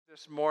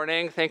This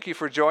morning. Thank you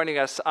for joining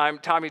us. I'm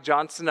Tommy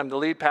Johnson. I'm the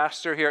lead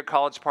pastor here at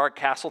College Park,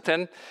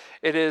 Castleton.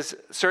 It is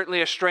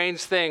certainly a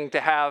strange thing to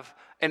have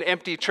an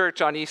empty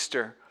church on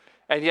Easter.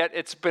 And yet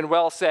it's been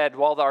well said,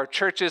 while our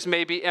churches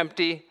may be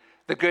empty,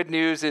 the good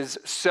news is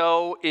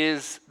so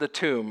is the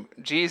tomb.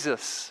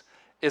 Jesus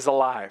is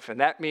alive. And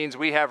that means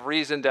we have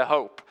reason to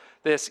hope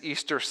this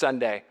Easter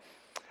Sunday.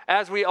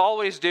 As we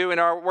always do in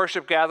our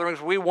worship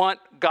gatherings, we want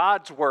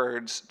God's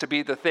words to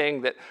be the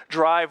thing that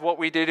drive what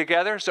we do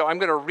together. So I'm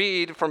going to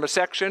read from a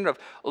section of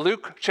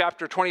Luke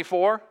chapter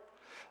 24.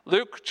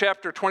 Luke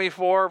chapter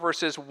 24,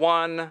 verses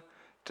 1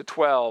 to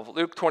 12.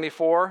 Luke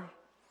 24,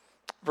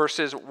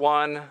 verses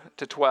 1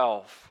 to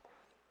 12.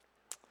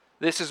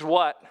 This is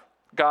what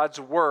God's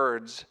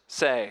words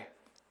say.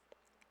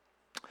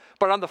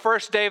 But on the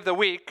first day of the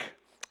week,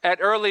 at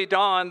early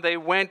dawn, they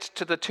went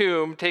to the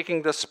tomb,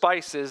 taking the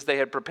spices they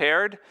had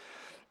prepared,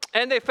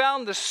 and they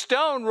found the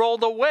stone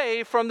rolled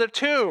away from the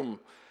tomb.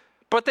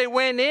 But they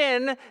went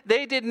in,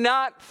 they did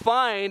not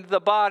find the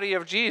body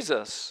of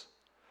Jesus.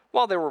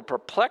 While they were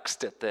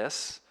perplexed at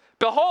this,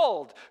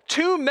 behold,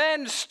 two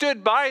men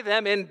stood by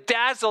them in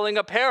dazzling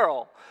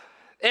apparel.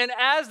 And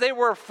as they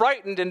were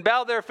frightened and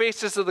bowed their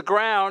faces to the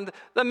ground,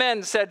 the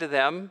men said to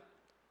them,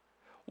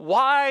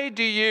 "Why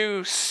do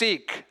you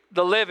seek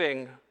the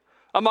living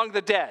among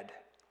the dead?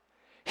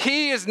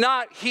 He is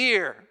not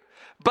here,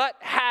 but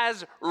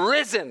has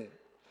risen.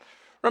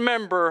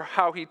 Remember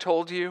how he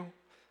told you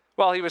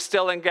while he was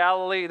still in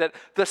Galilee that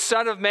the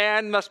Son of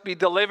Man must be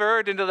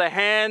delivered into the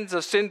hands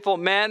of sinful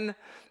men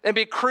and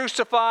be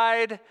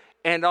crucified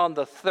and on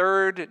the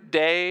third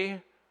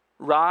day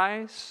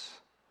rise?"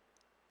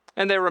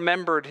 And they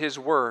remembered his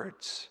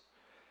words.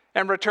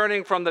 And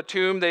returning from the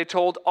tomb, they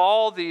told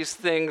all these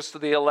things to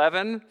the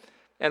 11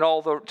 and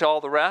to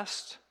all the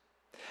rest.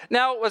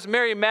 Now it was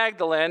Mary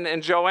Magdalene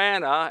and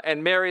Joanna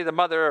and Mary, the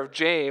mother of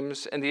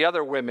James, and the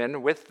other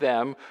women with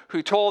them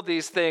who told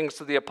these things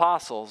to the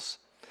apostles.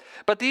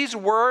 But these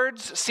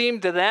words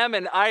seemed to them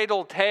an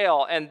idle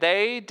tale, and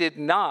they did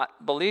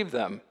not believe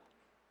them.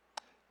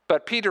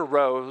 But Peter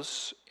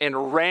rose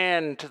and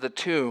ran to the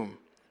tomb.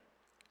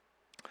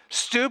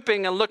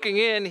 Stooping and looking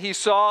in, he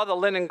saw the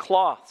linen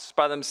cloths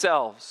by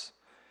themselves,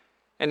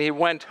 and he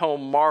went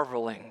home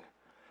marveling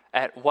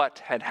at what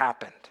had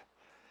happened.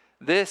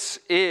 This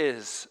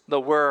is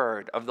the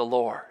word of the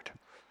Lord.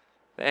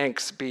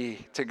 Thanks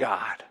be to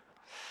God.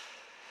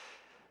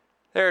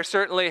 There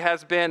certainly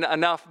has been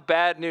enough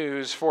bad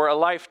news for a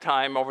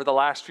lifetime over the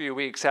last few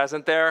weeks,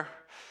 hasn't there?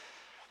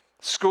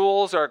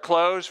 Schools are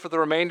closed for the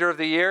remainder of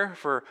the year.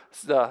 For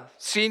the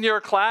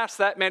senior class,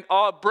 that meant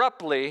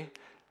abruptly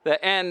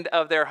the end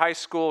of their high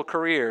school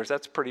careers.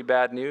 That's pretty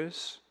bad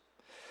news.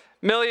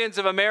 Millions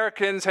of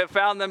Americans have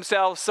found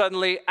themselves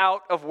suddenly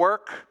out of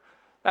work.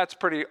 That's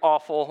pretty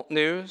awful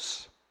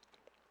news.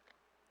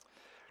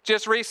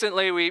 Just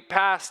recently, we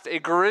passed a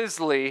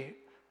grisly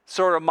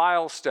sort of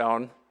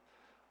milestone.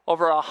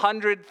 Over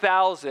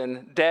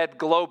 100,000 dead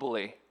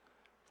globally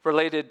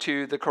related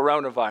to the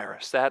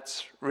coronavirus.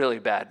 That's really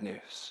bad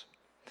news.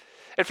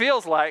 It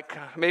feels like,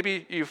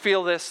 maybe you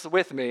feel this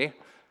with me,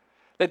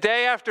 that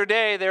day after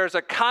day, there's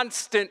a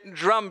constant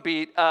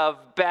drumbeat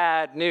of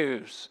bad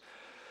news.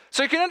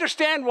 So you can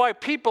understand why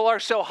people are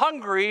so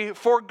hungry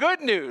for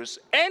good news,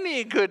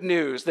 any good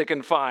news they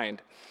can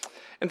find.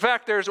 In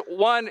fact, there's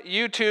one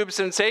YouTube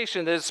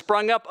sensation that has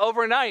sprung up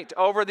overnight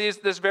over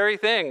this very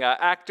thing.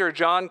 Actor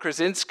John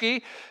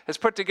Krasinski has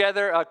put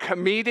together a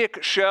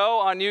comedic show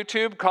on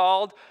YouTube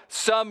called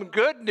Some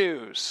Good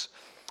News.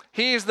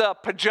 He's the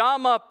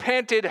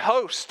pajama-panted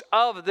host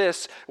of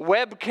this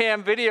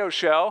webcam video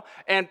show,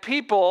 and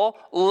people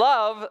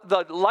love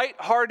the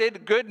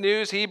lighthearted good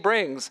news he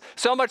brings.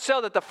 So much so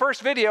that the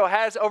first video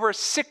has over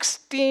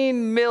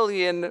 16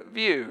 million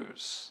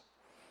views.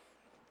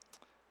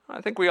 I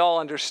think we all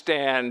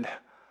understand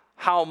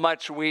how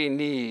much we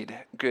need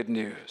good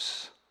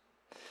news.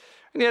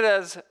 And yet,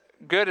 as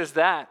good as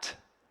that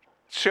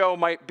show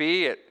might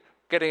be at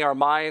getting our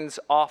minds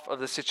off of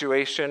the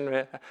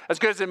situation, as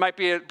good as it might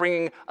be at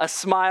bringing a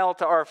smile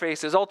to our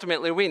faces,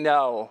 ultimately we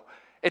know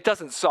it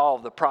doesn't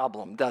solve the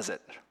problem, does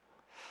it?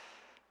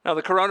 Now,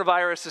 the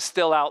coronavirus is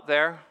still out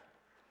there.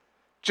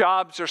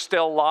 Jobs are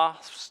still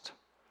lost.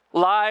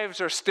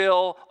 Lives are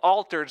still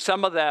altered,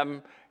 some of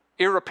them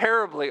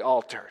irreparably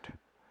altered.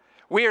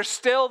 We are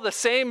still the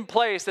same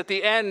place at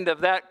the end of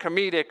that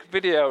comedic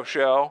video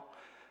show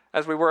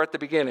as we were at the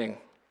beginning.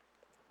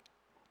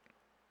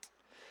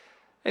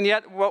 And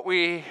yet what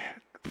we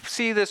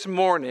see this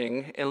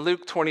morning in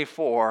Luke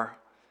 24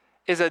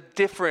 is a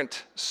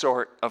different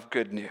sort of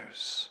good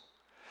news.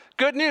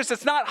 Good news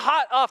that's not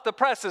hot off the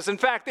presses. In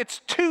fact,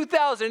 it's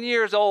 2,000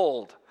 years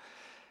old.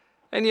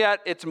 And yet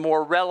it's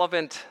more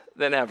relevant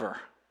than ever.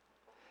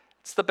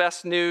 It's the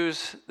best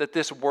news that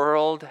this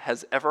world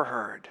has ever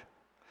heard.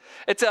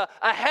 It's a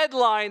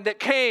headline that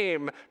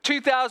came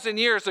 2,000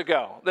 years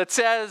ago that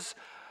says,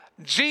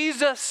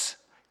 Jesus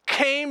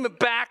came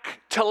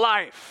back to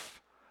life.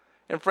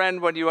 And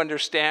friend, when you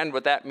understand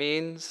what that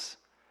means,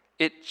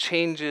 it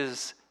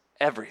changes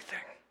everything.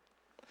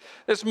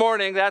 This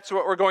morning, that's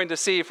what we're going to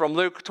see from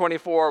Luke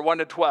 24,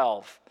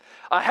 1-12.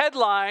 A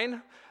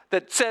headline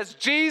that says,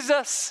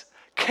 Jesus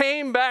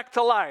came back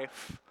to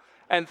life,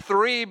 and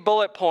 3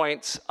 bullet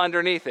points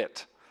underneath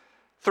it.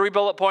 3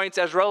 bullet points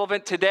as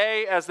relevant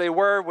today as they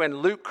were when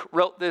Luke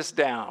wrote this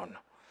down.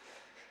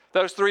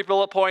 Those 3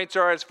 bullet points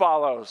are as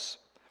follows.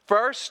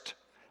 First,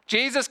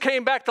 Jesus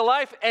came back to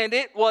life, and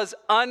it was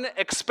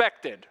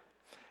unexpected.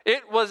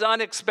 It was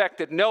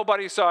unexpected.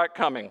 Nobody saw it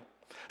coming.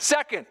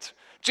 Second,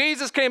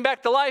 Jesus came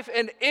back to life,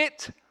 and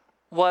it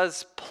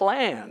was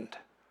planned.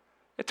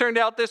 It turned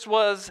out this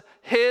was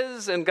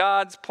his and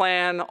God's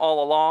plan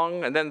all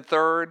along. And then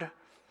third,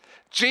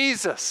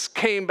 Jesus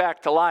came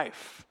back to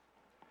life,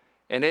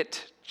 and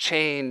it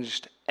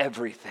changed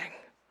everything.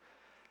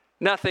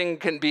 Nothing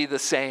can be the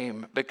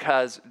same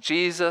because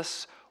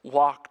Jesus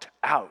walked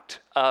out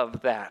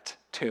of that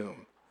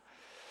tomb.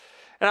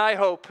 And I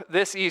hope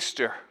this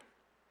Easter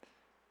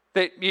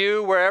that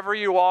you, wherever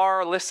you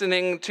are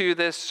listening to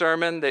this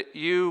sermon, that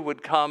you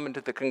would come to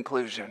the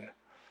conclusion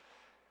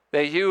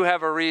that you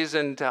have a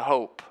reason to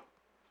hope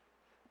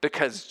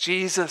because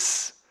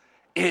Jesus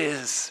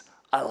is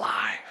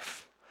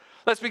alive.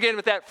 Let's begin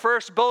with that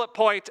first bullet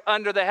point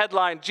under the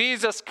headline,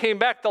 Jesus came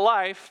back to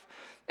life,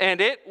 and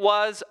it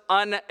was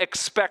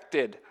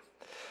unexpected.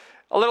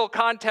 A little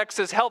context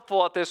is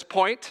helpful at this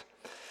point.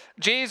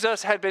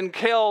 Jesus had been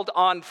killed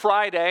on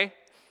Friday.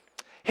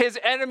 His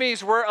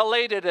enemies were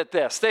elated at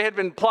this. They had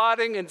been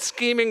plotting and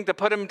scheming to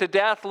put him to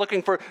death,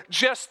 looking for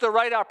just the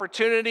right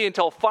opportunity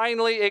until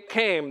finally it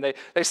came. They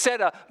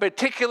set a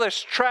meticulous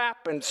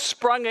trap and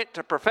sprung it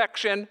to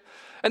perfection.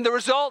 And the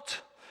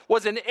result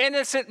was an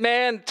innocent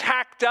man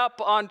tacked up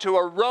onto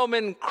a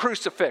Roman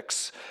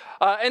crucifix.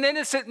 An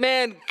innocent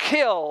man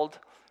killed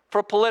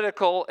for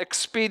political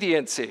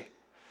expediency.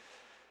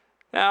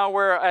 Now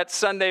we're at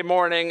Sunday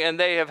morning, and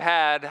they have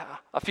had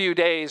a few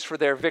days for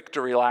their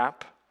victory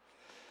lap.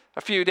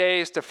 A few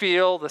days to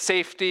feel the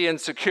safety and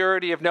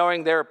security of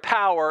knowing their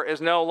power is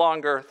no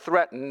longer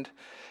threatened.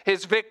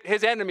 His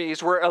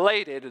enemies were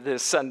elated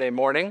this Sunday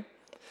morning.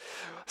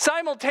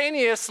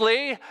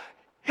 Simultaneously,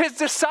 his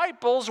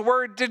disciples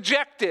were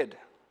dejected.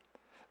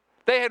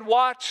 They had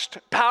watched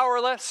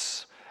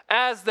powerless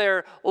as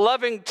their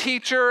loving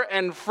teacher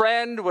and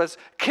friend was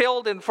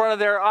killed in front of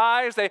their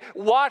eyes. They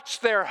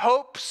watched their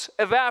hopes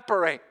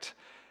evaporate,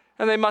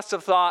 and they must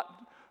have thought,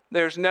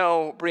 there's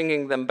no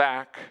bringing them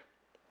back.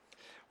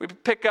 We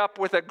pick up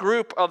with a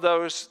group of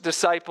those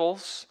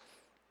disciples,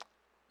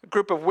 a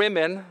group of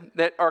women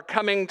that are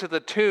coming to the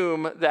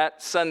tomb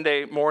that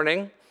Sunday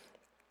morning.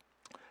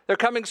 They're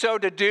coming so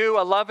to do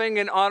a loving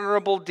and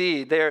honorable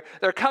deed. They're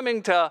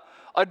coming to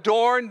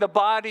adorn the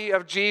body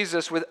of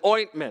Jesus with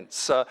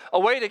ointments, a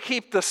way to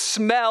keep the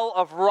smell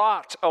of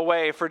rot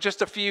away for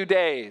just a few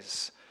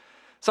days,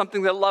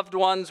 something that loved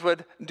ones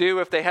would do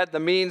if they had the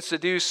means to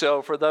do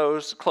so for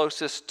those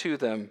closest to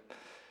them.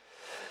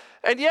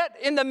 And yet,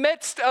 in the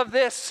midst of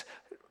this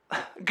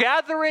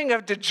gathering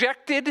of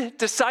dejected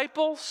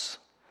disciples,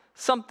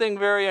 something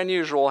very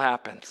unusual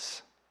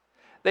happens.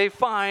 They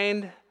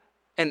find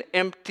an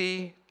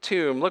empty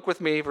tomb. Look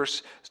with me,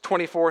 verse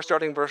 24,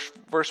 starting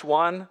verse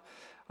 1.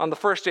 On the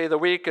first day of the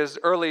week, as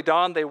early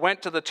dawn, they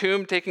went to the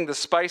tomb, taking the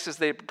spices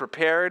they had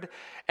prepared,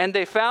 and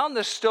they found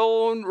the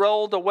stone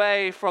rolled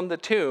away from the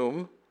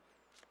tomb,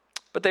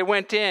 but they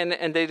went in,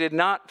 and they did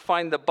not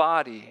find the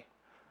body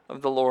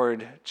of the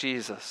Lord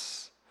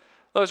Jesus.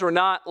 Those were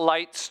not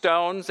light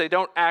stones. They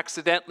don't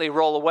accidentally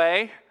roll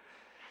away.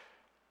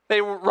 They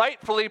were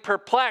rightfully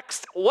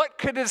perplexed. What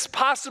could this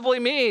possibly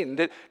mean?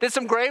 Did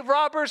some grave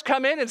robbers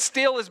come in and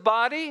steal his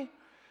body?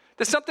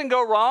 Did something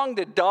go wrong?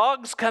 Did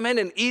dogs come in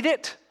and eat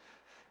it?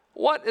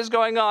 What is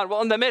going on?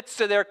 Well, in the midst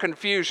of their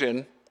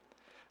confusion,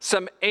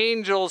 some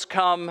angels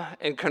come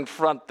and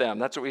confront them.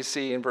 That's what we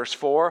see in verse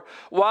 4.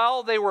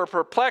 While they were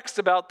perplexed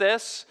about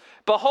this,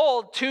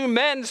 behold, 2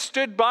 men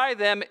stood by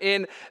them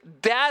in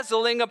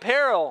dazzling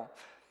apparel.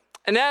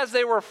 And as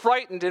they were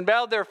frightened and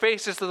bowed their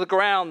faces to the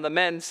ground, the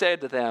men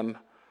said to them,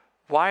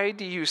 "Why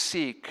do you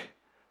seek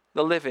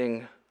the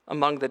living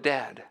among the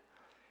dead?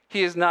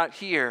 He is not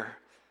here,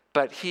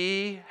 but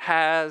he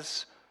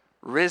has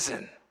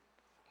risen."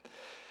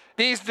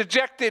 These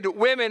dejected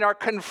women are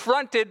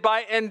confronted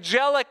by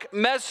angelic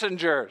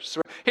messengers.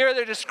 Here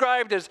they're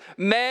described as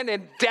men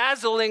in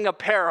dazzling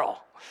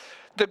apparel.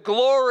 The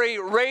glory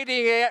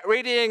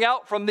radiating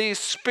out from these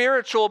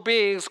spiritual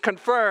beings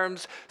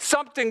confirms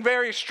something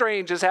very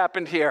strange has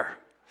happened here.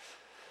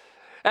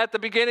 At the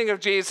beginning of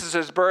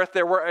Jesus' birth,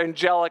 there were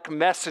angelic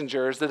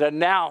messengers that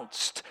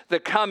announced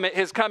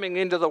his coming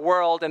into the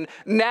world. And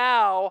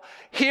now,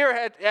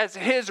 here as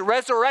his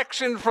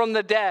resurrection from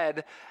the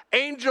dead,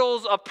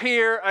 angels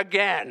appear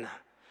again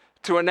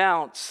to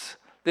announce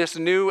this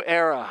new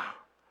era,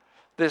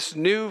 this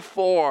new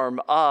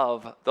form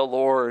of the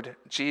Lord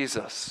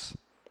Jesus.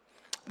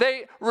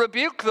 They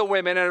rebuke the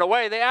women in a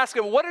way. They ask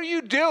them, "What are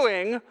you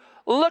doing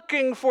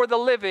looking for the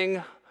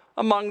living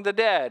among the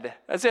dead?"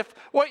 As if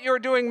what you're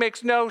doing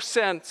makes no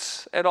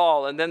sense at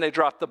all. And then they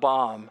drop the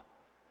bomb.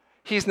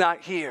 He's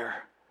not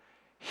here.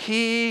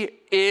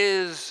 He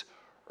is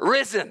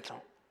risen.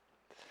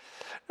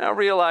 Now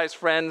realize,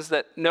 friends,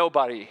 that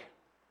nobody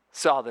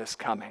saw this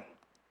coming.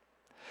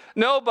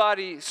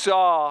 Nobody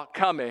saw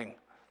coming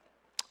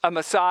a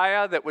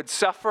Messiah that would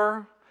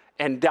suffer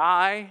and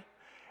die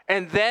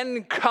and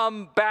then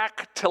come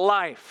back to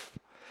life.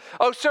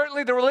 Oh,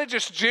 certainly the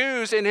religious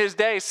Jews in his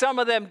day, some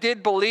of them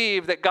did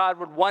believe that God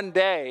would one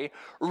day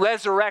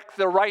resurrect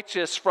the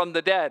righteous from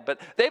the dead.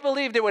 But they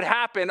believed it would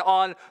happen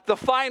on the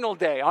final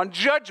day, on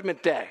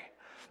Judgment Day.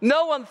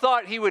 No one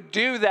thought he would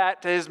do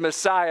that to his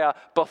Messiah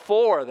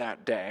before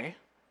that day.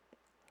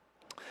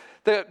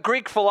 The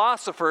Greek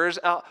philosophers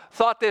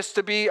thought this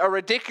to be a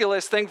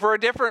ridiculous thing for a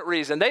different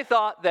reason. They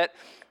thought that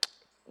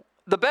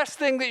the best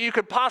thing that you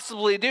could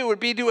possibly do would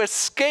be to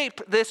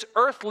escape this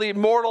earthly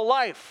mortal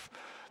life.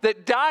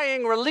 That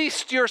dying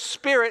released your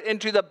spirit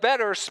into the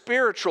better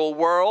spiritual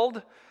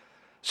world.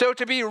 So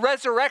to be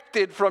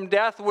resurrected from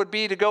death would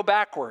be to go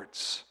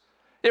backwards.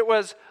 It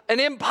was an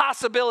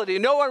impossibility.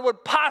 No one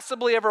would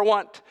possibly ever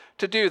want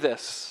to do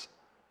this.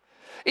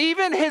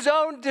 Even his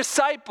own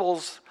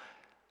disciples,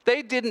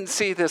 they didn't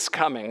see this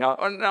coming.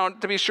 Now,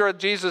 to be sure,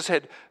 Jesus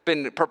had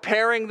been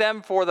preparing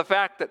them for the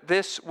fact that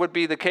this would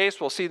be the case.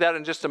 We'll see that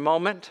in just a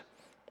moment.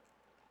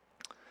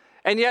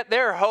 And yet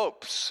their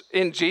hopes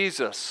in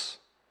Jesus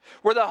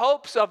were the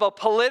hopes of a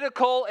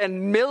political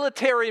and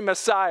military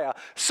Messiah,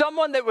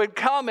 someone that would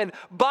come and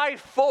by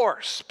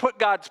force put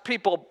God's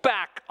people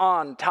back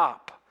on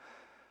top.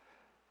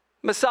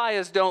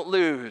 Messiahs don't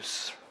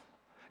lose.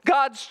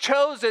 God's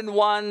chosen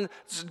ones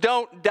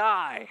don't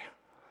die.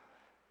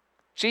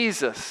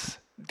 Jesus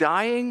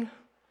dying,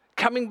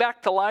 coming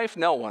back to life,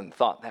 no one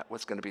thought that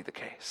was going to be the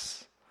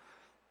case.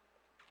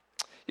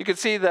 You can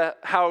see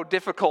how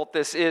difficult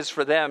this is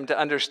for them to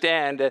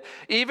understand.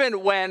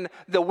 Even when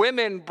the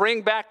women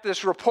bring back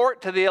this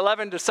report to the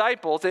 11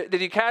 disciples, did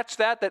you catch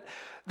that? That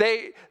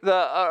the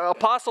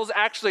apostles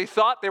actually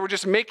thought they were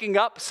just making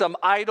up some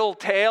idle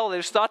tale. They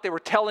just thought they were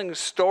telling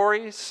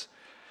stories.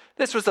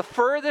 This was the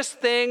furthest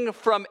thing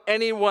from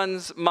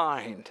anyone's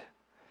mind.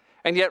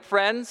 And yet,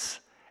 friends,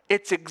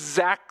 it's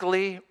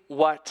exactly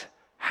what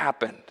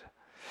happened.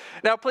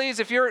 Now, please,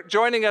 if you're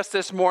joining us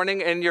this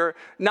morning and you're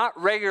not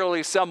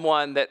regularly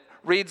someone that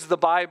reads the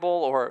Bible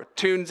or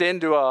tunes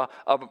into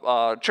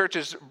a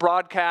church's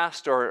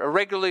broadcast or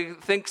regularly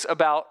thinks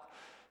about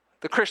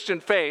the Christian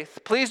faith,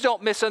 please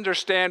don't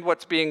misunderstand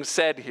what's being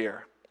said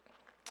here.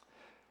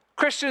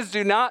 Christians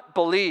do not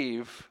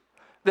believe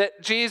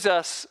that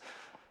Jesus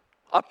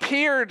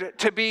appeared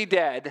to be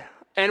dead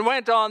and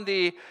went on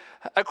the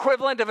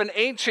equivalent of an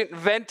ancient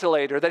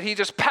ventilator, that he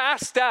just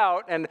passed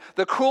out and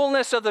the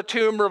coolness of the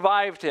tomb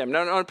revived him.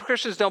 No,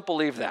 Christians don't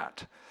believe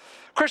that.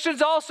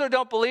 Christians also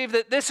don't believe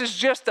that this is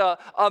just a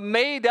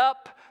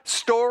made-up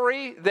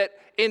story that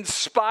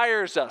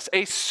inspires us,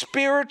 a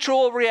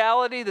spiritual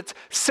reality that's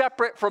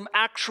separate from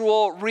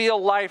actual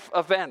real-life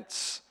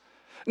events.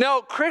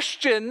 No,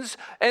 Christians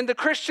and the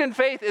Christian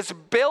faith is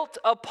built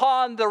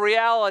upon the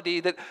reality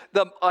that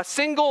a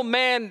single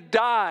man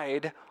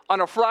died on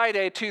a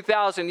Friday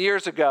 2,000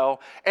 years ago,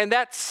 and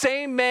that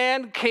same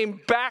man came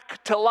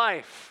back to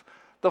life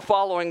the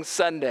following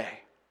Sunday.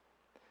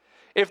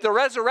 If the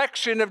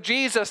resurrection of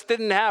Jesus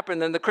didn't happen,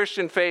 then the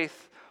Christian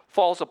faith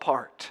falls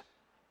apart.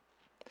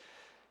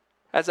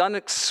 As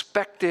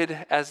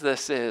unexpected as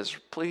this is,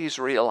 please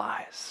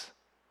realize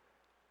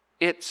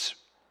it's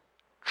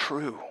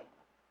true.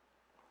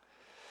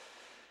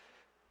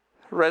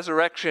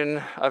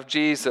 Resurrection of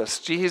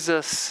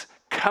Jesus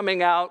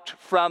coming out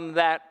from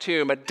that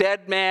tomb, a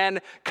dead man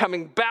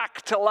coming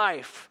back to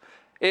life.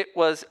 It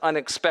was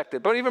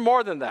unexpected. But even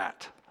more than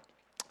that,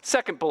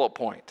 second bullet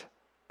point,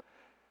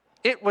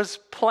 it was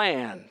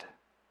planned.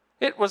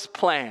 It was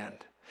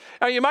planned.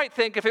 Now, you might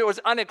think if it was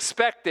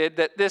unexpected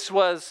that this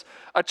was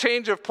a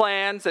change of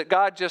plans, that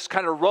God just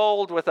kind of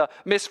rolled with a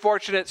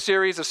misfortunate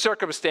series of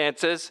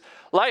circumstances.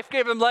 Life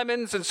gave him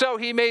lemons, and so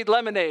he made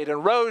lemonade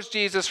and rose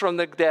Jesus from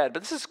the dead.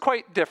 But this is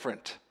quite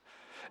different.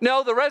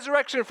 No, the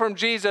resurrection from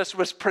Jesus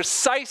was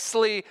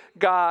precisely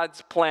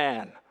God's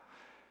plan.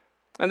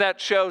 And that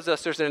shows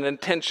us there's an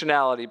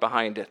intentionality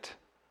behind it.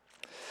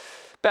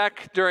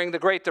 Back during the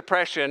Great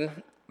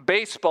Depression,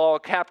 baseball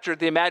captured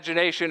the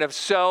imagination of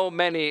so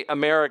many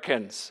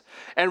Americans.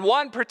 And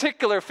one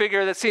particular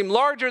figure that seemed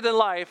larger than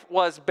life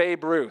was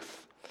Babe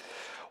Ruth.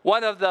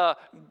 One of the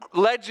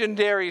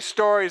legendary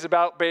stories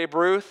about Babe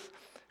Ruth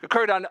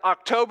occurred on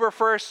October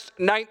 1st,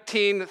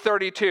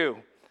 1932.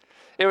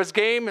 It was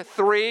Game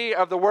 3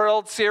 of the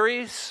World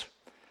Series.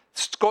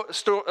 Score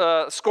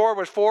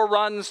was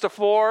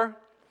 4-4.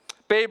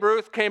 Babe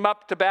Ruth came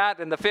up to bat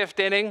in the 5th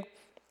inning.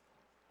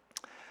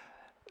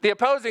 The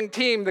opposing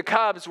team, the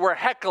Cubs, were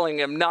heckling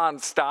him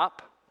nonstop.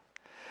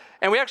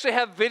 And we actually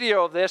have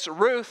video of this.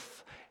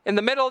 Ruth, in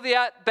the middle of the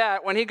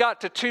at-bat, when he got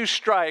to 2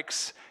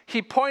 strikes,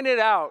 he pointed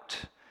out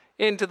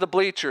into the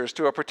bleachers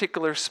to a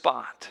particular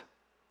spot.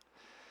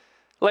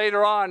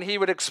 Later on, he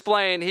would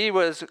explain he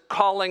was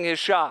calling his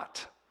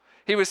shot.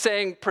 He was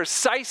saying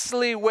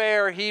precisely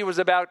where he was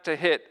about to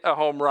hit a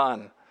home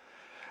run.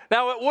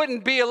 Now, it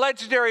wouldn't be a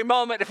legendary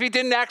moment if he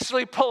didn't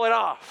actually pull it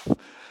off.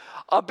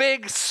 a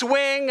big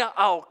swing,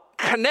 a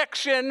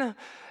connection,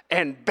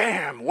 and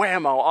bam,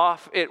 whammo,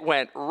 off it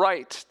went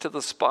right to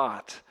the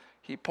spot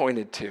he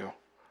pointed to.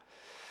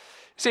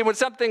 See, when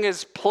something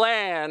is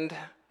planned,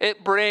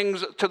 it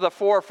brings to the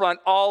forefront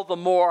all the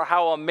more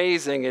how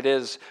amazing it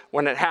is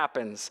when it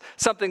happens.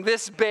 Something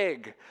this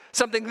big,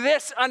 something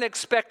this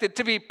unexpected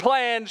to be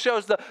planned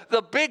shows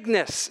the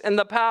bigness and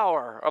the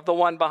power of the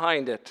one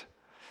behind it.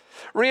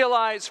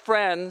 Realize,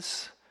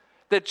 friends,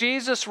 that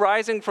Jesus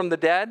rising from the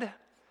dead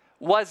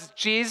was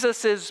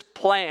Jesus'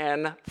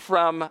 plan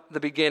from the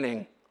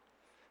beginning.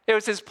 It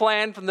was his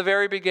plan from the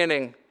very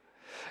beginning.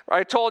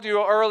 I told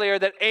you earlier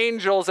that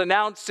angels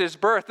announced his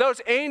birth.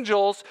 Those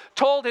angels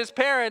told his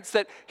parents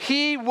that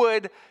he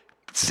would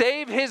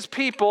save his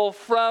people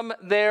from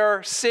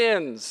their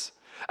sins.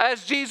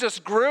 As Jesus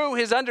grew,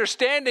 his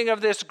understanding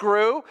of this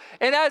grew,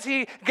 and as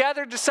he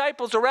gathered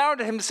disciples around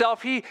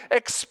himself, he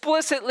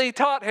explicitly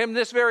taught him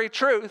this very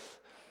truth,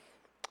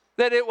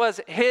 that it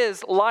was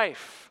his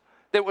life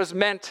that was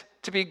meant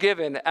to be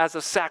given as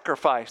a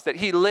sacrifice, that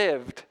he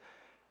lived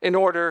in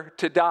order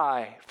to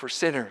die for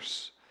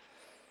sinners.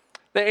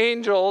 The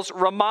angels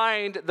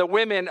remind the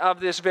women of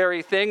this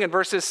very thing in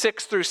verses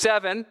 6 through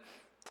 7.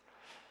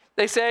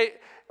 They say,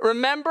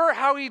 remember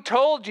how he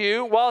told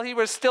you while he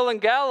was still in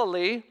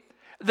Galilee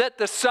that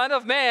the Son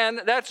of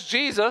Man, that's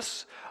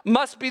Jesus,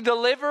 must be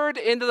delivered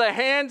into the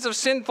hands of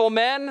sinful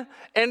men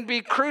and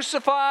be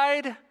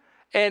crucified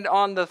and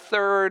on the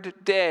third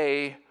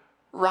day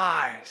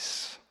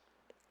rise.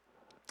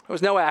 It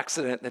was no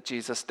accident that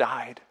Jesus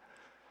died.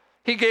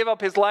 He gave up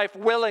his life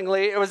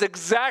willingly. It was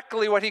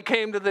exactly what he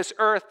came to this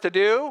earth to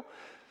do.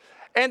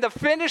 And the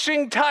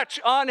finishing touch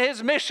on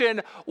his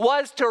mission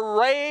was to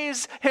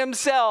raise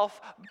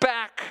himself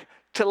back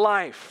to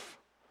life.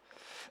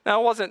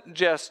 Now, it wasn't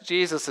just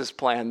Jesus'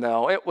 plan,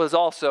 though. It was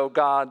also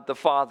God the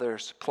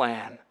Father's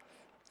plan.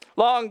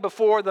 Long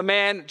before the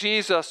man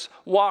Jesus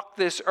walked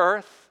this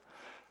earth,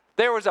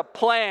 there was a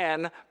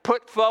plan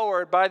put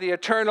forward by the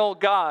eternal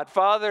God.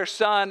 Father,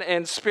 Son,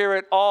 and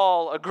Spirit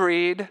all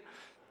agreed.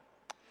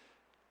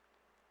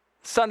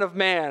 Son of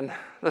Man,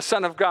 the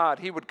Son of God,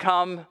 he would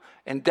come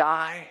and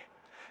die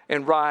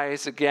and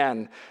rise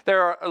again.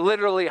 There are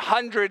literally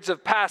hundreds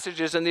of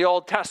passages in the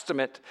Old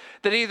Testament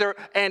that either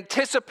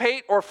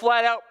anticipate or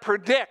flat out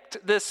predict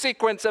this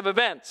sequence of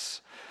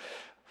events.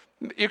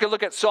 You can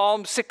look at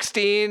Psalm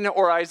 16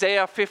 or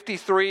Isaiah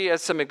 53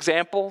 as some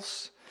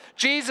examples.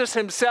 Jesus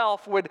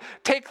himself would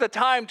take the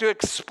time to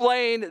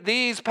explain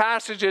these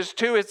passages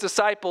to his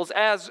disciples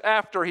as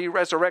after he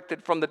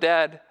resurrected from the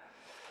dead.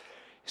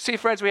 See,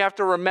 friends, we have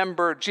to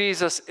remember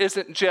Jesus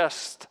isn't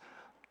just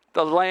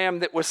the lamb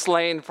that was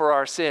slain for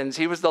our sins.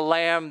 He was the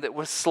lamb that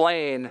was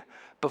slain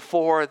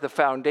before the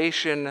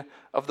foundation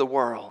of the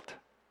world.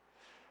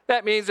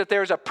 That means that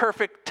there's a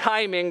perfect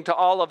timing to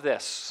all of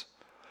this.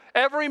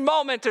 Every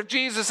moment of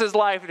Jesus'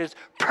 life is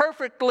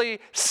perfectly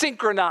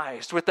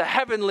synchronized with the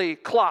heavenly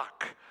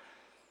clock.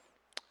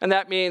 And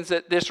that means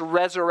that this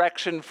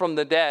resurrection from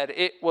the dead,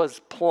 it was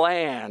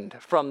planned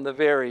from the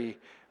very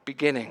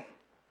beginning.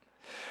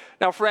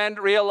 Now, friend,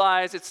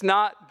 realize it's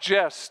not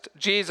just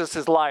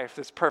Jesus' life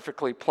that's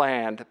perfectly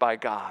planned by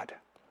God.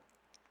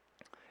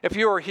 If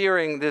you are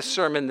hearing this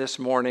sermon this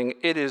morning,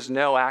 it is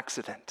no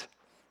accident.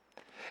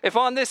 If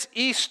on this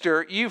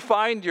Easter you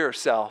find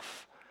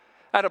yourself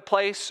at a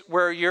place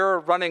where you're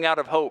running out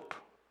of hope,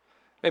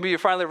 maybe you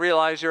finally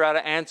realize you're out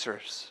of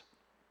answers.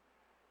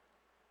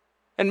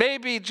 And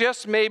maybe,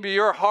 just maybe,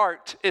 your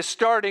heart is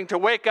starting to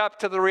wake up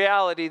to the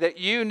reality that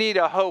you need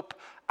a hope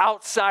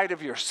outside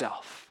of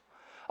yourself.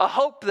 A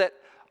hope that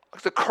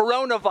the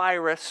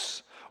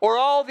coronavirus or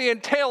all the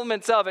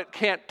entailments of it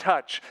can't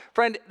touch.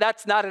 Friend,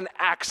 that's not an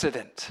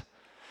accident.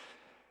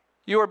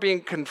 You are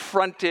being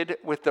confronted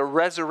with the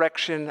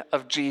resurrection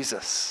of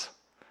Jesus.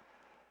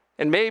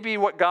 And maybe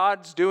what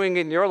God's doing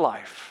in your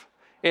life,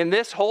 in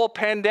this whole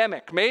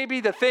pandemic,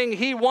 maybe the thing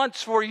he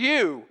wants for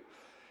you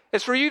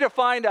is for you to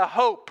find a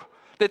hope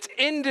that's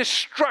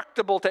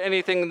indestructible to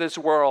anything in this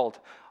world,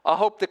 a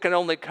hope that can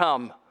only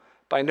come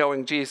by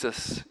knowing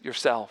Jesus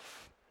yourself.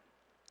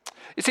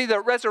 You see,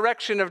 the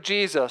resurrection of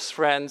Jesus,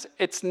 friends,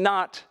 it's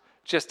not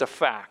just a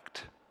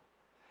fact.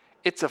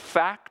 It's a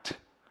fact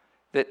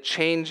that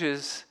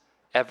changes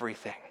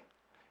everything.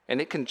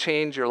 And it can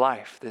change your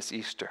life this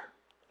Easter.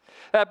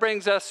 That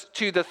brings us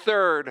to the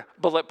third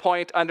bullet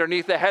point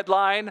underneath the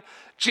headline,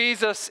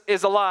 Jesus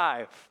is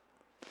alive.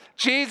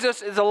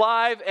 Jesus is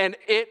alive, and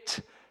it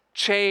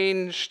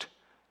changed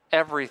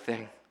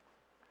everything.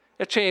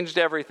 It changed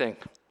everything.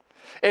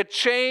 It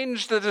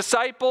changed the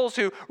disciples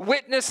who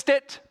witnessed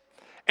it,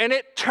 and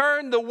it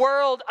turned the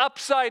world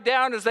upside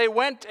down as they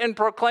went and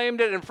proclaimed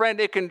it. And friend,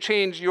 it can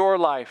change your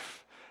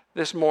life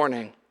this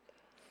morning.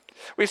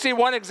 We see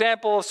one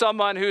example of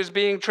someone who's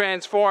being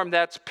transformed.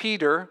 That's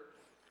Peter.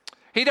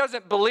 He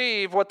doesn't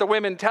believe what the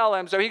women tell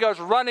him, so he goes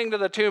running to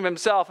the tomb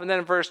himself. And then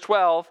in verse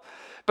 12,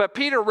 but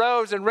Peter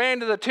rose and ran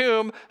to the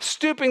tomb.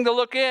 Stooping to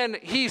look in,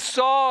 he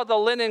saw the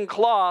linen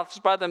cloths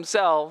by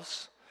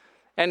themselves,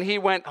 and he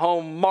went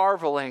home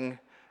marveling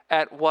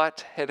at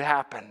what had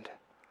happened.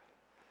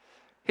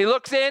 He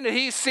looks in and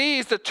he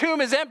sees the tomb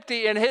is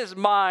empty. In his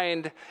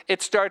mind,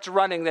 it starts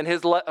running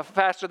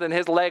faster than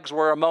his legs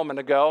were a moment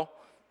ago.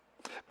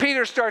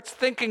 Peter starts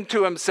thinking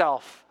to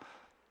himself,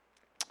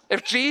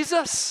 if he's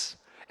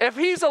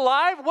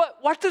alive,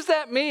 what does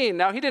that mean?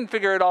 Now, he didn't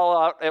figure it all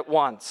out at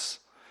once.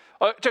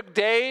 It took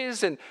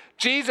days, and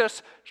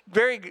Jesus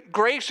very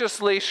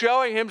graciously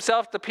showing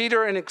himself to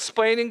Peter and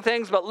explaining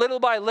things, but little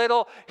by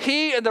little,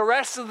 he and the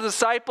rest of the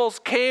disciples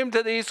came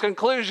to these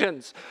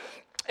conclusions.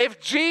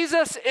 If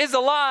Jesus is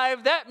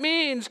alive, that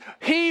means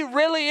he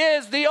really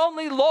is the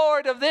only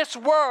Lord of this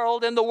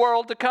world and the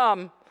world to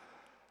come.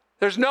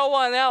 There's no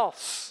one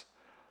else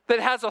that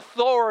has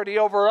authority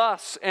over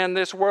us and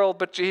this world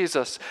but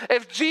Jesus.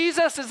 If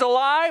Jesus is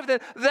alive, then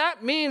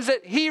that means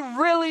that he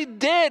really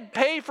did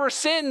pay for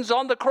sins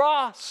on the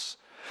cross.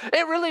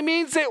 It really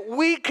means that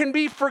we can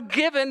be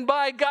forgiven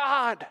by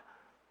God.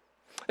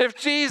 If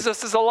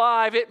Jesus is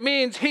alive, it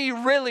means he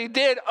really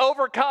did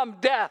overcome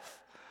death,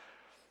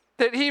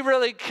 that he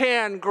really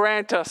can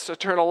grant us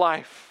eternal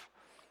life.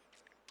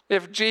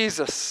 If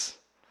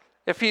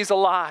he's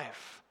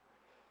alive,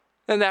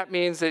 then that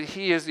means that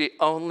he is the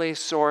only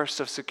source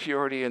of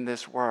security in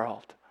this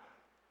world.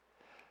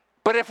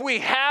 But if we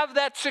have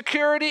that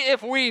security,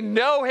 if we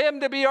know him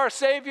to be our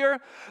Savior,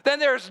 then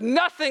there's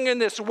nothing in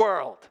this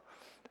world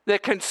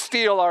that can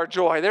steal our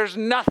joy. There's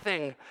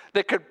nothing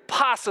that could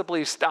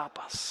possibly stop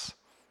us.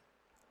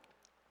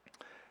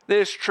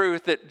 This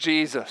truth that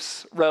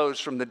Jesus rose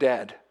from the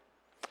dead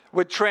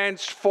would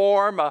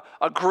transform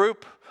a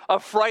group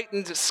of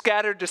frightened,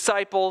 scattered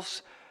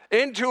disciples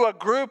into a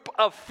group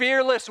of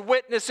fearless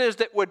witnesses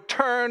that would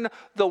turn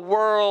the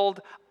world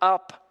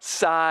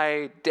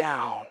upside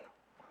down.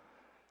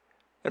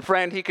 And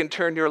friend, he can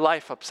turn your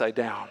life upside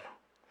down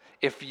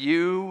if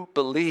you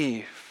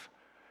believe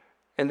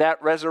in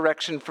that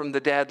resurrection from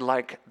the dead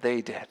like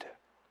they did.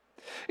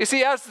 You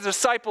see, as the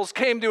disciples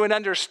came to an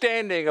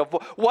understanding of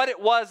what it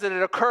was that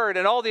had occurred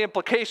and all the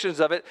implications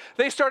of it,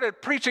 they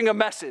started preaching a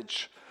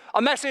message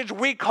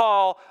we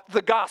call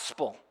the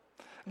gospel.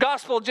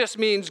 Gospel just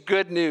means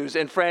good news.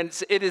 And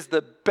friends, it is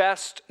the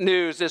best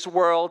news this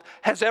world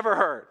has ever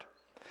heard.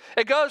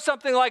 It goes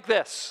something like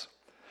this.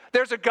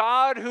 There's a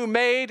God who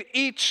made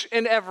each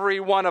and every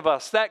one of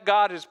us. That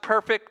God is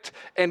perfect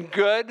and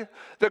good.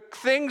 The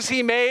things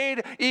he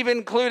made, even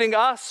including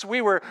us,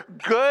 we were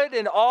good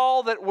in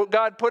all that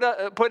God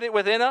put it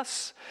within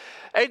us.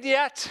 And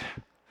yet,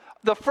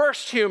 the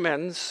first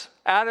humans,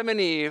 Adam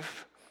and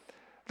Eve,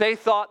 they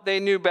thought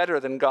they knew better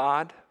than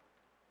God.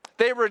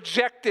 They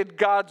rejected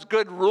God's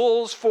good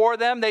rules for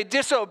them. They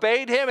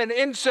disobeyed him, and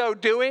in so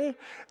doing,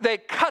 they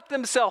cut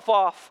themselves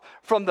off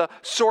from the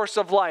source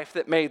of life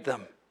that made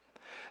them.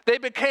 They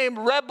became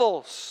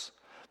rebels.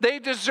 They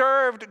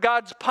deserved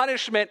God's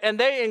punishment, and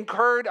they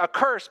incurred a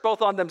curse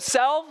both on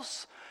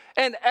themselves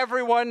and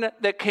everyone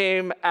that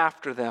came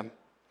after them.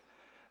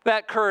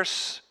 That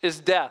curse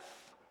is death.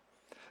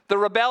 The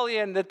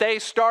rebellion that they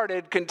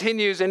started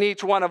continues in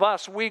each one of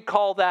us. We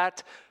call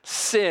that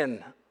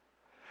sin.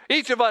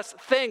 Each of us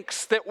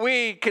thinks that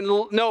we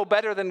can know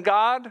better than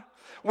God.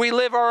 We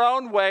live our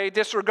own way,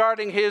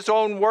 disregarding his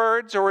own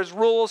words or his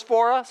rules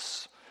for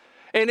us.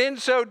 And in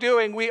so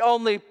doing, we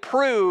only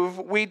prove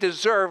we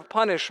deserve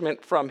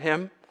punishment from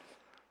him.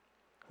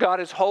 God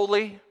is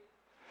holy.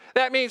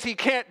 That means he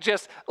can't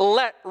just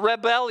let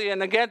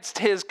rebellion against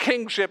his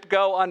kingship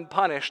go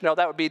unpunished. No,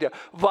 that would be to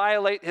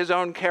violate his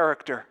own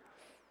character.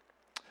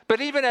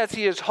 But even as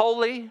he is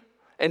holy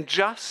and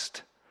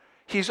just,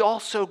 he's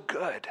also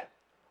good.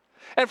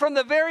 And from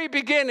the very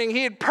beginning,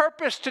 he had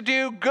purposed to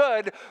do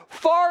good,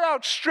 far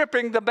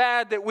outstripping the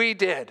bad that we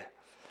did,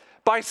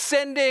 by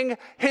sending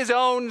his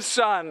own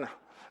Son,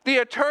 the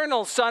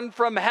eternal Son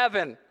from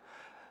heaven,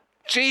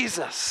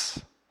 Jesus.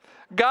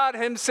 God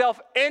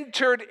himself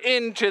entered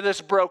into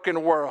this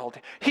broken world.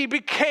 He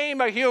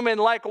became a human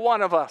like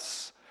one of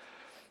us.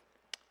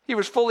 He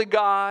was fully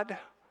God,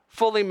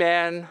 fully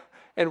man,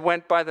 and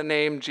went by the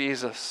name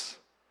Jesus.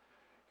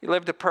 He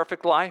lived a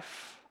perfect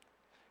life.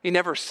 He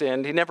never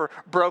sinned. He never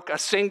broke a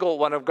single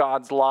one of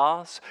God's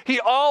laws. He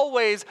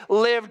always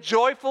lived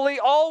joyfully,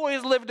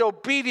 always lived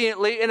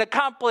obediently, and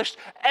accomplished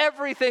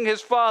everything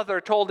his Father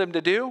told him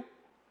to do.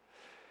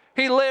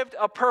 He lived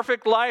a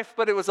perfect life,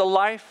 but it was a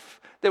life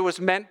that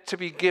was meant to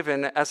be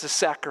given as a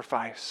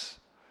sacrifice.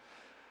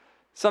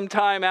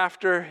 Sometime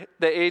after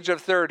the age of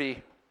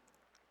 30,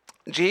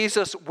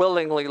 Jesus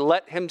willingly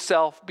let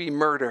himself be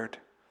murdered.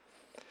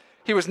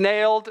 He was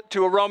nailed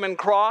to a Roman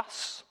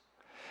cross.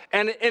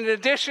 And in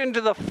addition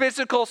to the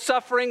physical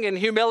suffering and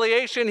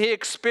humiliation he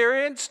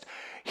experienced,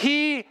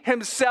 he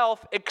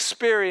himself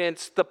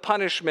experienced the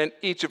punishment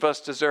each of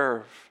us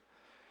deserve.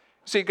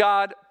 See,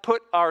 God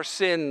put our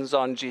sins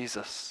on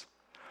Jesus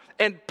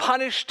and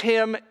punished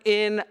him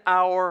in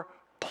our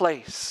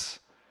place.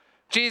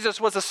 Jesus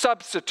was a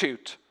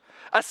substitute,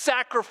 a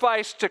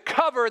sacrifice to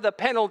cover the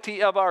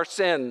penalty of our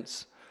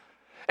sins.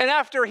 And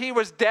after he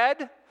was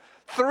dead,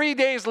 3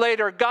 days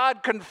later,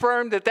 God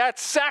confirmed that that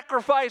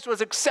sacrifice was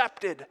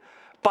accepted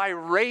by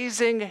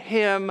raising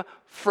him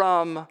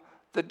from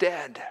the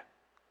dead.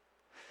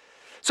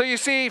 So you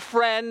see,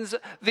 friends,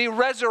 the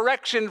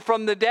resurrection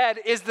from the dead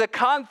is the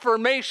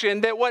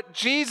confirmation that what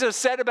Jesus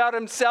said about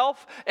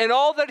himself and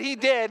all that he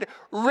did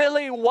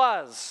really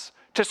was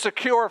to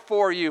secure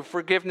for you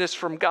forgiveness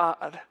from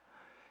God.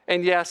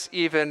 And yes,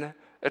 even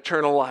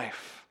eternal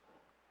life.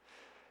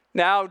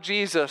 Now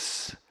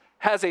Jesus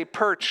has a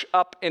perch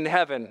up in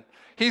heaven.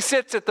 He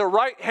sits at the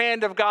right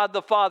hand of God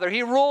the Father.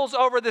 He rules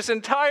over this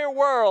entire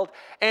world,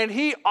 and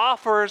he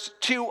offers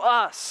to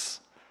us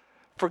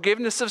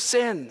forgiveness of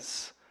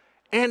sins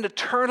and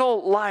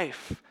eternal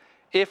life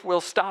if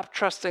we'll stop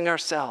trusting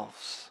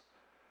ourselves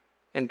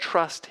and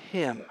trust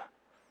him.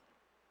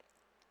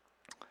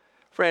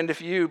 Friend,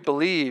 if you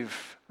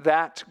believe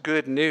that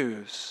good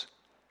news,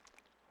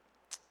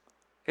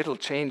 it'll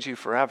change you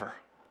forever.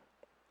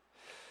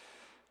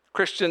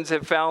 Christians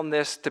have found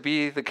this to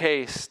be the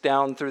case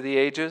down through the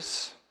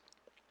ages.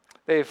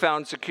 They have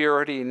found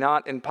security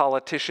not in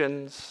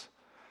politicians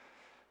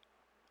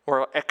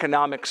or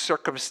economic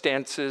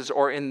circumstances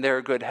or in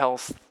their good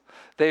health.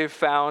 They've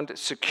found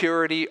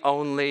security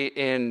only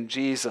in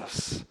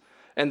Jesus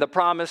and the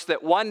promise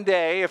that one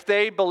day, if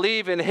they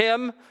believe in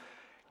him,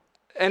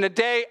 and a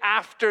day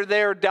after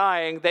they're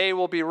dying, they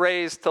will be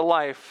raised to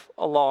life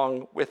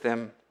along with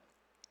him.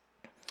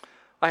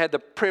 I had the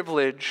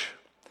privilege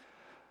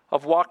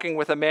of walking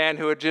with a man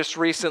who had just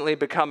recently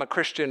become a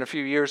Christian a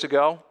few years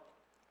ago.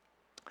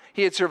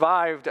 He had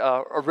survived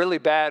a really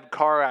bad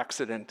car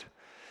accident,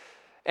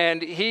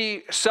 and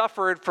he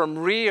suffered from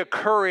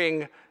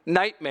reoccurring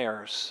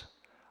nightmares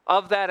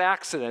of that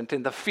accident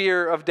and the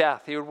fear of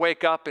death. He would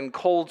wake up in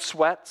cold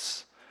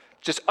sweats,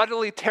 just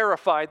utterly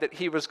terrified that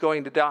he was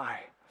going to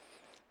die.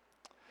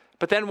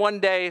 But then one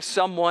day,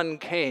 someone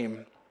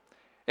came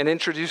and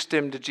introduced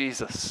him to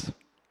Jesus.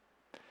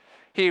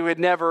 He had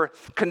never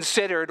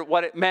considered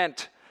what it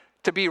meant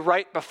to be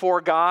right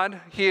before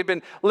God. He had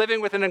been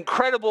living with an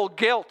incredible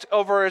guilt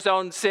over his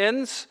own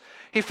sins.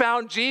 He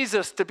found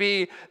Jesus to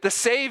be the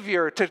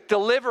Savior, to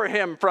deliver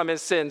him from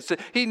his sins.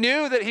 He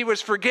knew that he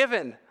was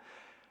forgiven.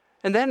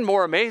 And then,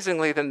 more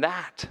amazingly than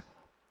that,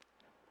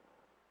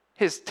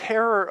 his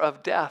terror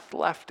of death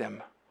left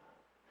him.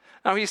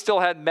 Now, he still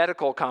had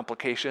medical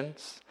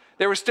complications.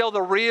 There was still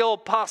the real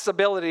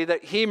possibility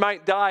that he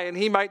might die, and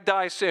he might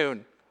die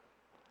soon.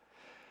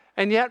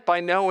 And yet,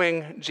 by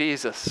knowing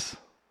Jesus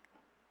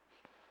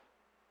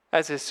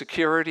as his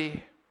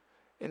security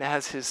and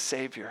as his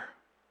Savior,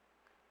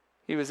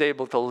 he was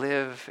able to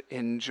live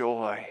in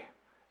joy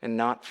and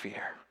not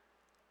fear.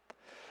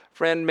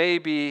 Friend,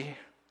 maybe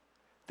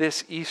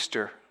this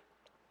Easter,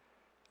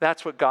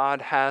 that's what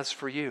God has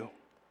for you.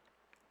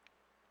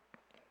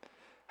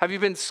 Have you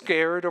been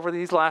scared over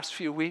these last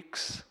few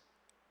weeks?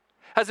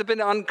 Has it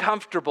been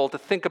uncomfortable to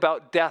think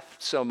about death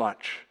so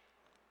much?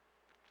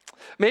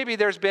 Maybe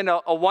there's been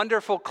a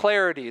wonderful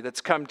clarity that's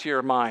come to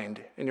your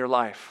mind in your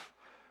life.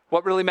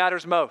 What really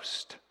matters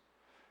most?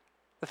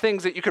 The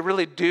things that you could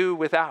really do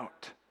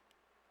without.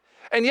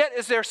 And yet,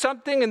 is there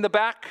something in the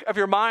back of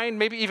your mind,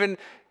 maybe even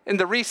in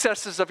the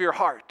recesses of your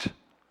heart?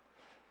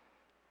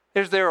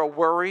 Is there a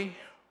worry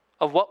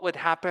of what would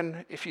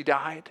happen if you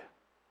died?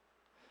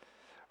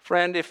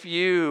 Friend, if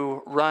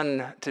you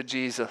run to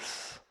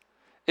Jesus,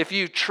 if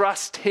you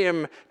trust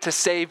him to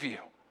save you,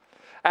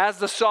 as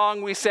the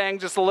song we sang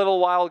just a little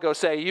while ago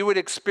say, you would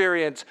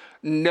experience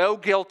no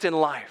guilt in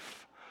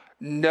life,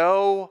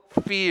 no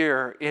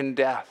fear in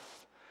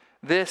death.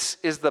 This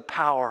is the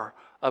power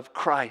of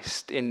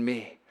Christ in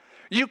me.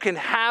 You can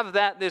have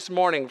that this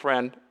morning,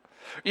 friend.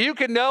 You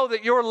can know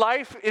that your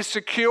life is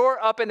secure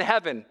up in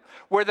heaven,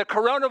 where the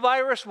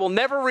coronavirus will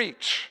never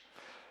reach.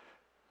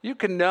 You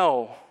can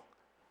know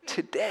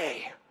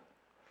today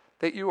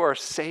that you are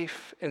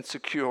safe and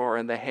secure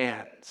in the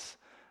hands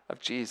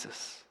of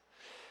Jesus.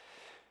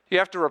 You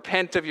have to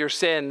repent of your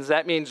sins.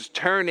 That means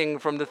turning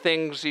from the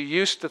things you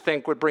used to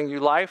think would bring you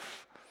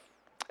life,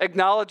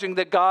 acknowledging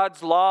that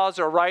God's laws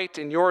are right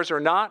and yours are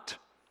not.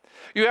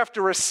 You have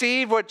to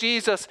receive what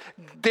Jesus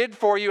did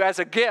for you as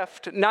a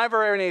gift,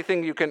 never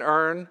anything you can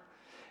earn.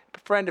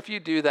 But friend, if you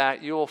do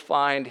that, you will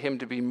find him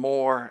to be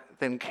more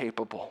than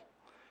capable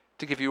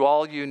to give you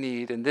all you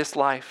need in this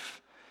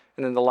life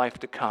and in the life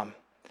to come.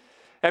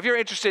 Now, if you're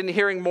interested in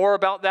hearing more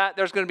about that,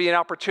 there's going to be an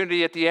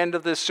opportunity at the end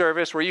of this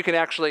service where you can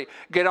actually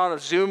get on a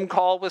Zoom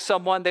call with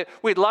someone.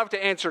 We'd love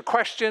to answer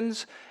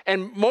questions.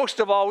 And most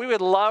of all, we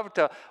would love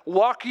to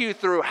walk you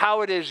through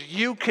how it is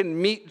you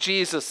can meet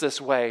Jesus this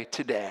way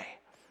today.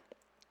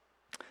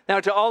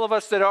 Now, to all of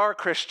us that are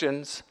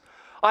Christians,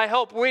 I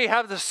hope we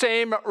have the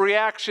same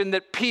reaction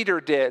that Peter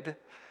did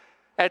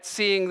at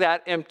seeing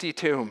that empty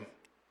tomb.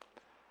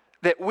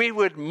 That we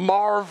would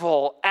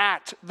marvel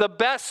at the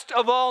best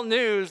of all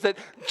news, that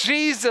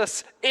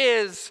Jesus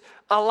is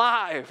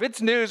alive.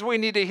 It's news we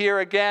need to hear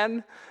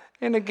again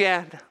and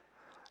again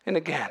and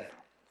again.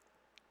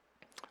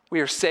 We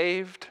are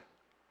saved.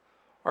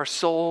 Our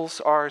souls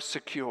are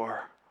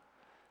secure.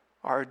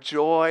 Our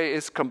joy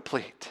is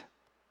complete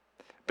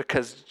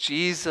because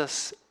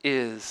Jesus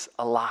is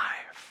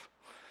alive.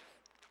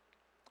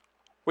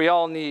 We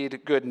all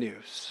need good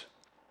news.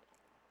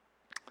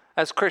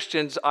 As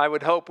Christians, I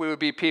would hope we would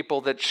be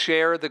people that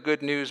share the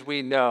good news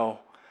we know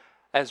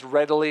as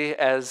readily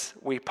as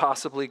we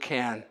possibly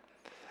can.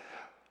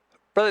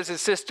 Brothers and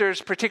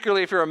sisters,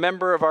 particularly if you're a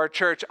member of our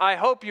church, I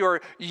hope you're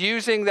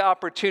using the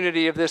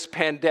opportunity of this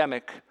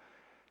pandemic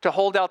to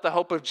hold out the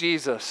hope of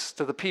Jesus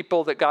to the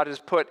people that God has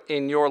put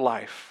in your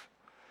life.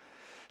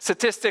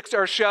 Statistics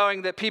are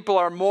showing that people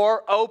are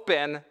more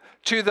open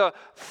to the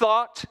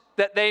thought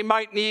that they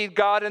might need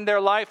God in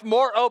their life,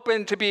 more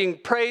open to being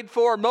prayed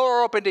for,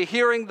 more open to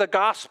hearing the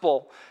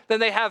gospel than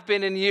they have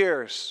been in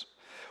years.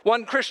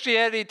 One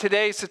Christianity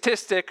Today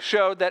statistic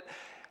showed that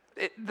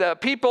the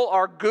people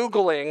are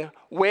Googling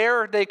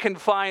where they can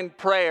find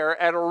prayer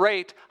at a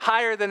rate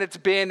higher than it's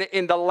been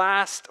in the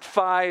last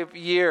 5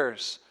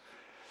 years.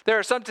 There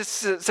are some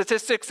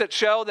statistics that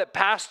show that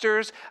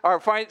pastors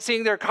are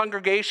seeing their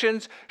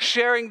congregations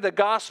sharing the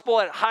gospel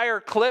at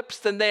higher clips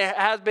than they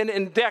have been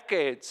in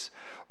decades.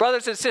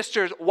 Brothers and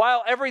sisters,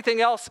 while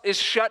everything else is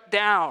shut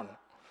down,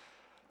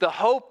 the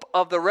hope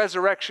of the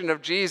resurrection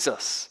of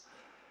Jesus,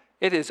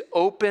 it is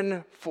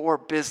open for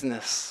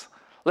business.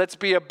 Let's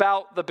be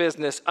about the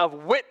business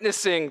of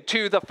witnessing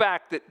to the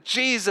fact that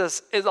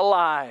Jesus is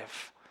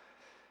alive.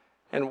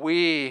 And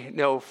we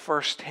know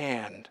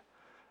firsthand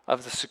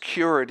of the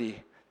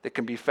security that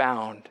can be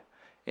found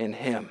in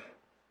him.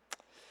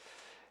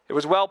 It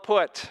was well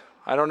put.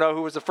 I don't know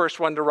who was the first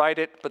one to write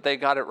it, but they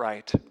got it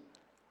right.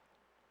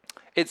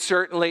 It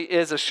certainly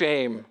is a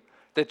shame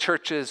that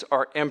churches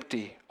are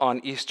empty on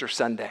Easter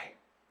Sunday.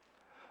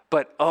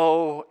 But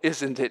oh,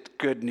 isn't it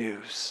good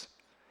news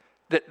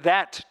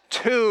that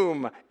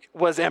tomb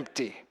was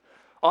empty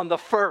on the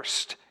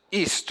first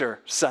Easter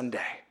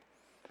Sunday.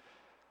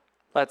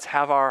 Let's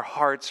have our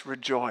hearts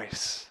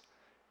rejoice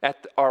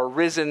at our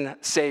risen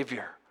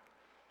Savior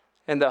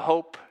and the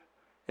hope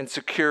and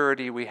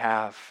security we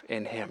have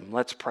in him.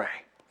 Let's pray.